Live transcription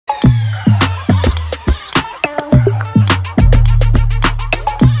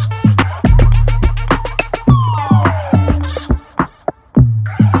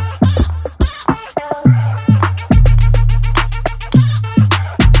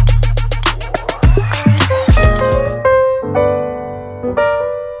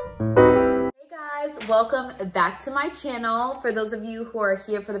back to my channel. For those of you who are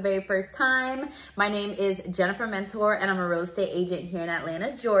here for the very first time, my name is Jennifer Mentor and I'm a real estate agent here in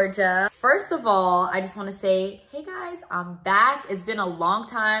Atlanta, Georgia. First of all, I just want to say, hey guys, I'm back. It's been a long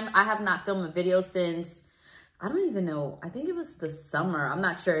time. I have not filmed a video since, I don't even know. I think it was the summer. I'm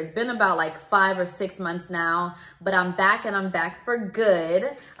not sure. It's been about like 5 or 6 months now, but I'm back and I'm back for good.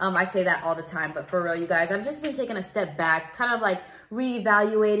 I say that all the time, but for real, you guys, I've just been taking a step back, kind of like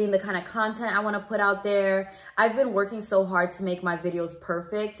reevaluating the kind of content I want to put out there. I've been working so hard to make my videos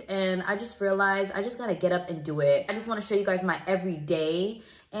perfect, and I just realized I just got to get up and do it. I just want to show you guys my everyday,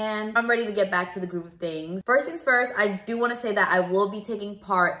 and I'm ready to get back to the groove of things. First things first, I do want to say that I will be taking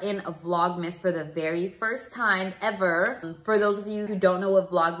part in a Vlogmas for the very first time ever. For those of you who don't know what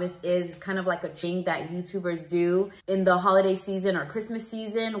Vlogmas is, it's kind of like a thing that YouTubers do in the holiday season or Christmas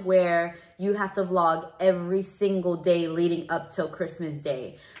season where you have to vlog every single day leading up till Christmas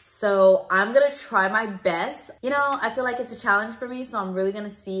Day. So I'm gonna try my best. You know, I feel like it's a challenge for me, so I'm really gonna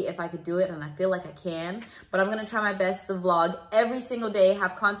see if I could do it, and I feel like I can. But I'm gonna try my best to vlog every single day,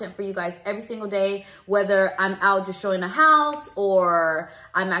 have content for you guys every single day, whether I'm out just showing a house or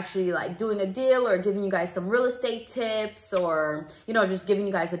I'm actually like doing a deal or giving you guys some real estate tips or, you know, just giving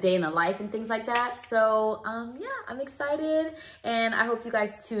you guys a day in the life and things like that. So yeah, I'm excited and I hope you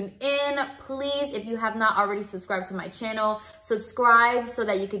guys tune in. Please, if you have not already subscribed to my channel, subscribe so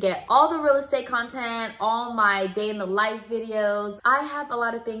that you could get all the real estate content, all my day in the life videos. I have a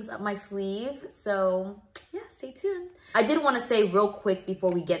lot of things up my sleeve, so yeah, stay tuned. I did want to say real quick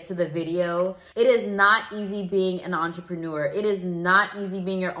before we get to the video, it is not easy being an entrepreneur. It is not easy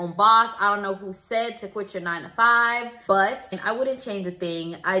being your own boss. I don't know who said to quit your 9 to 5, but I wouldn't change a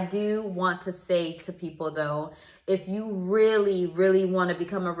thing. I do want to say to people though, if you really, really want to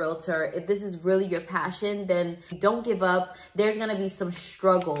become a realtor, if this is really your passion, then don't give up. There's going to be some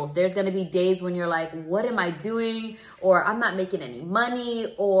struggles. There's going to be days when you're like, what am I doing? Or I'm not making any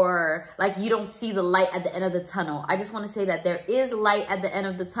money, or like you don't see the light at the end of the tunnel. I just want to say that there is light at the end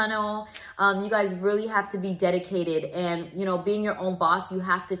of the tunnel. You guys really have to be dedicated, and you know, being your own boss, you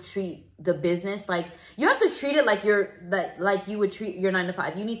have to treat the business like you have to treat it like like you would treat your 9 to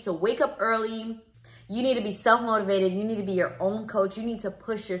 5. You need to wake up early. You need to be self-motivated. You need to be your own coach. You need to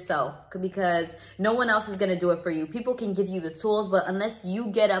push yourself because no one else is going to do it for you. People can give you the tools, but unless you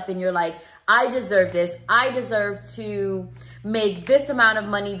get up and you're like, I deserve this. I deserve to make this amount of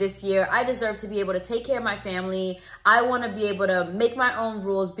money this year. I deserve to be able to take care of my family. I want to be able to make my own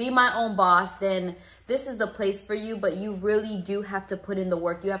rules, be my own boss. Then this is the place for you, but you really do have to put in the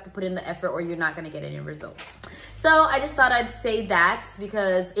work. You have to put in the effort or you're not going to get any results. So I just thought I'd say that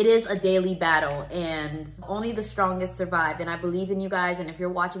because it is a daily battle and only the strongest survive. And I believe in you guys. And if you're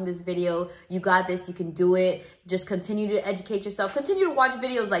watching this video, you got this, you can do it. Just continue to educate yourself. Continue to watch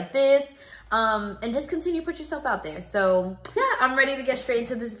videos like this. And just continue to put yourself out there. So yeah, I'm ready to get straight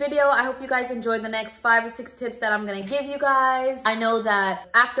into this video. I hope you guys enjoyed the next 5 or 6 tips that I'm gonna give you guys. I know that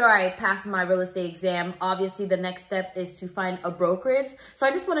after I pass my real estate exam, obviously the next step is to find a brokerage. So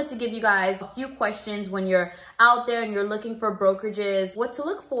I just wanted to give you guys a few questions when you're out there and you're looking for brokerages, what to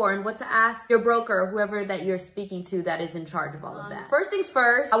look for and what to ask your broker, whoever that you're speaking to that is in charge of all of that. First things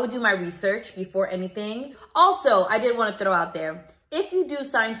first, I would do my research before anything. Also, I did want to throw out there, if you do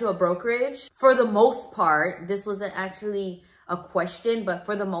sign to a brokerage, for the most part, this wasn't actually a question, but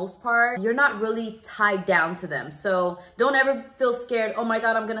for the most part, you're not really tied down to them. So don't ever feel scared, oh my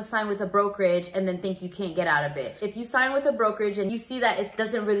God, I'm gonna sign with a brokerage and then think you can't get out of it. If you sign with a brokerage and you see that it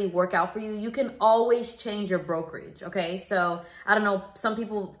doesn't really work out for you, you can always change your brokerage, okay? So I don't know, some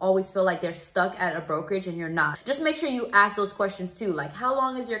people always feel like they're stuck at a brokerage and you're not. Just make sure you ask those questions too, like how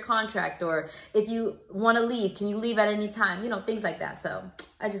long is your contract? Or if you wanna leave, can you leave at any time? You know, things like that. So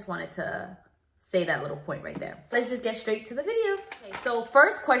I just wanted to say that little point right there. Let's just get straight to the video. Okay, so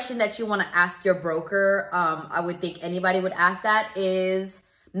first question that you want to ask your broker, I would think anybody would ask that is,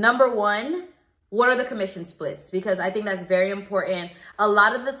 number one, what are the commission splits? Because I think that's very important. A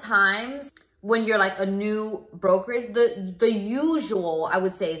lot of the times when you're like a new brokerage, the usual I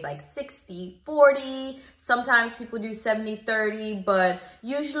would say is like 60-40. Sometimes people do 70-30, but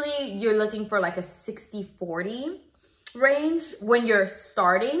usually you're looking for like a 60-40 range when you're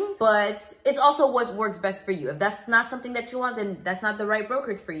starting, but it's also what works best for you. If that's not something that you want, then that's not the right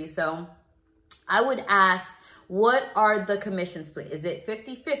brokerage for you. So I would ask, what are the commission split? Is it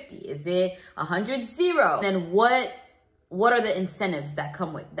 50-50? Is it 100-0? Then what are the incentives that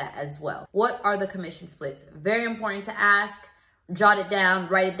come with that as well? What are the commission splits? Very important to ask. Jot it down,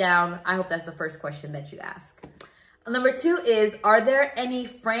 write it down. I hope that's the first question that you ask. Number 2 is, are there any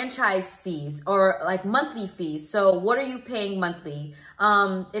franchise fees or like monthly fees? So what are you paying monthly?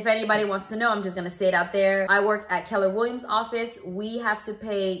 If anybody wants to know, I'm just gonna say it out there. I work at Keller Williams' office. We have to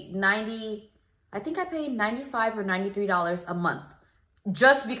pay I think I pay $95 or $93 a month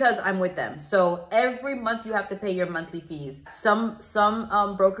just because I'm with them. So every month you have to pay your monthly fees. Some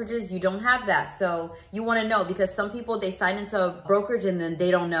brokerages, you don't have that. So you want to know, because some people, they sign into a brokerage and then they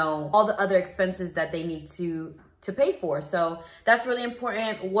don't know all the other expenses that they need to pay for. So that's really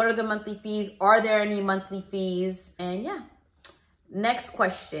important. What are the monthly fees? Are there any monthly fees? And yeah. Next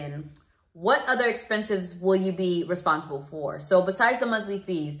question. What other expenses will you be responsible for? So besides the monthly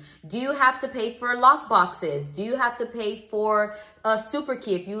fees, do you have to pay for lock boxes? Do you have to pay for a super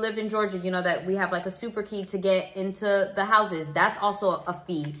key? If you live in Georgia, you know that we have like a super key to get into the houses. That's also a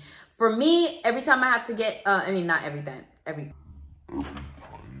fee. For me, every time I have to get, not every time,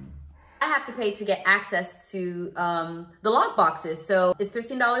 I have to pay to get access to the lock boxes. So it's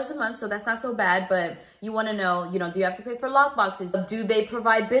 $15 a month, so that's not so bad, but you want to know, do you have to pay for lock boxes? Do they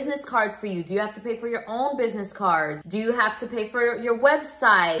provide business cards for you? Do you have to pay for your own business cards? Do you have to pay for your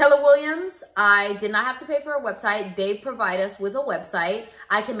website? Keller Williams, I did not have to pay for a website. They provide us with a website.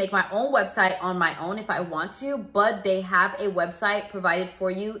 I can make my own website on my own if I want to, but they have a website provided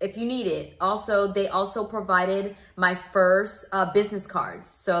for you if you need it. Also, they also provided my first business cards.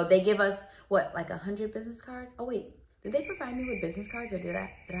 So they give us, what, like 100 business cards? Oh wait, did they provide me with business cards, or did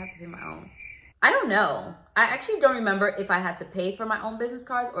I have to pay my own? I don't know. I actually don't remember if I had to pay for my own business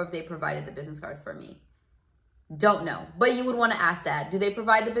cards or if they provided the business cards for me. Don't know, but you would want to ask that. Do they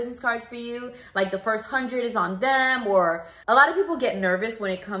provide the business cards for you? Like the first 100 is on them? Or a lot of people get nervous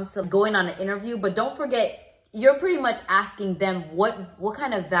when it comes to going on an interview, but don't forget, you're pretty much asking them what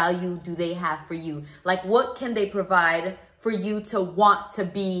kind of value do they have for you? Like what can they provide for you to want to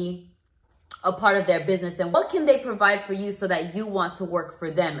be a part of their business, and what can they provide for you so that you want to work for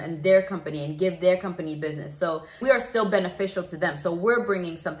them and their company and give their company business. So we are still beneficial to them. So we're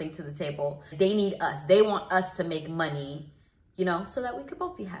bringing something to the table. They need us. They want us to make money, so that we could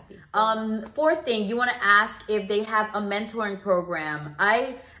both be happy. So. Fourth thing, you want to ask if they have a mentoring program.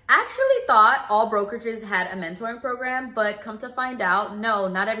 I actually thought all brokerages had a mentoring program, but come to find out, no,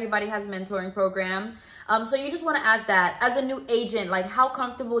 not everybody has a mentoring program. So you just want to ask that. As a new agent, like how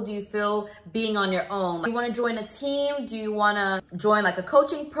comfortable do you feel being on your own? Do you want to join a team? Do you want to join like a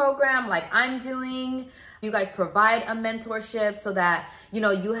coaching program like I'm doing? You guys provide a mentorship so that,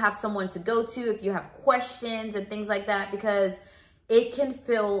 you have someone to go to if you have questions and things like that, because it can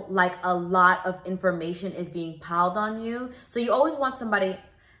feel like a lot of information is being piled on you. So you always want somebody,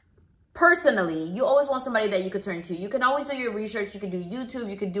 personally, you always want somebody that you could turn to. You can always do your research. You can do YouTube.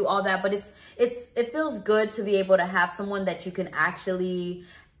 You can do all that. But it feels good to be able to have someone that you can actually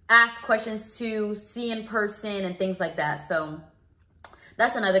ask questions to, see in person and things like that. So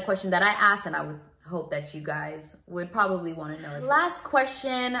that's another question that I asked, and I would hope that you guys would probably want to know as well. Last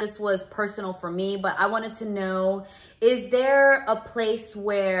question. This was personal for me, but I wanted to know, is there a place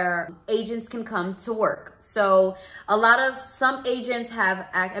where agents can come to work? So some agents have,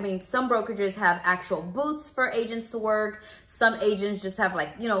 some brokerages have actual booths for agents to work. Some agents just have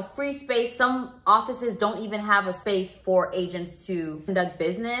free space. Some offices don't even have a space for agents to conduct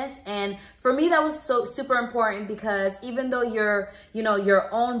business. And for me, that was so super important, because even though you're,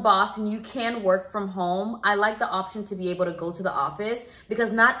 your own boss and you can work from home, I like the option to be able to go to the office,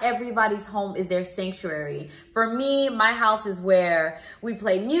 because not everybody's home is their sanctuary. For me, my house is where we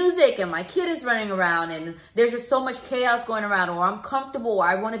play music and my kid is running around and there's just so much chaos going around, or I'm comfortable, or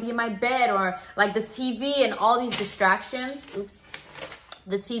I want to be in my bed, or like the TV and all these distractions.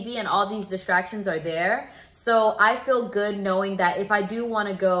 The TV and all these distractions are there. So I feel good knowing that if I do want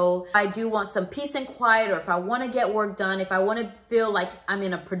to go, I do want some peace and quiet, or if I want to get work done, if I want to feel like I'm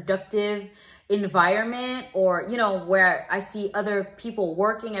in a productive environment, or where I see other people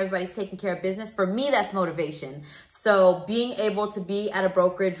working, everybody's taking care of business, for me that's motivation. So being able to be at a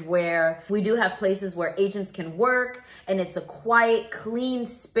brokerage where we do have places where agents can work, and it's a quiet,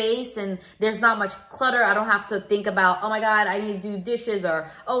 clean space, and there's not much clutter. I don't have to think about, oh my God, I need to do dishes, or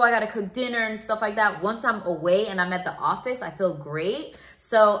oh, I gotta cook dinner and stuff like that. Once I'm away and I'm at the office, I feel great.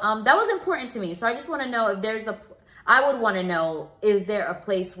 So that was important to me. So I just want to know if there's I would want to know, is there a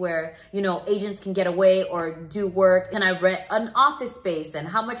place where, agents can get away or do work? Can I rent an office space? And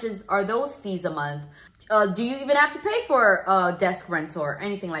how much are those fees a month? Do you even have to pay for a desk rental or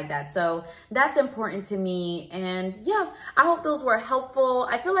anything like that? So that's important to me. And yeah, I hope those were helpful.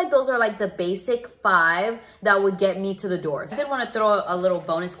 I feel like those are like the basic 5 that would get me to the door. I did want to throw a little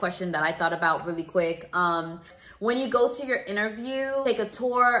bonus question that I thought about really quick. when you go to your interview, take a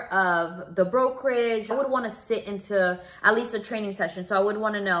tour of the brokerage. I would want to sit into at least a training session. So I would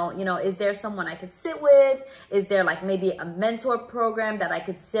want to know, you know, is there someone I could sit with? Is there like maybe a mentor program that I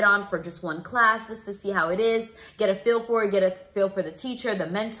could sit on for just one class just to see how it is, get a feel for it, get a feel for the teacher, the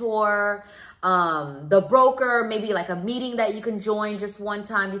mentor, the broker, maybe like a meeting that you can join just one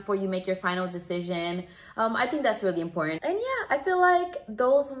time before you make your final decision. I think that's really important. And yeah, I feel like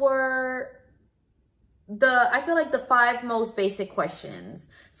those were the 5 most basic questions.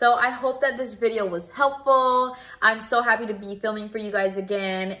 So I hope that this video was helpful. I'm so happy to be filming for you guys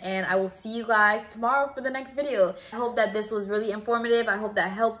again, and I will see you guys tomorrow for the next video. I hope that this was really informative. I hope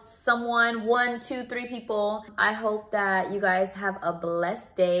that helped someone, 1, 2, 3 people. I hope that you guys have a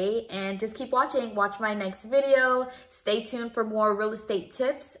blessed day, and just keep watching. Watch my next video. Stay tuned for more real estate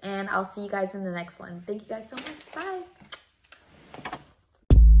tips, and I'll see you guys in the next one. Thank you guys so much. Bye.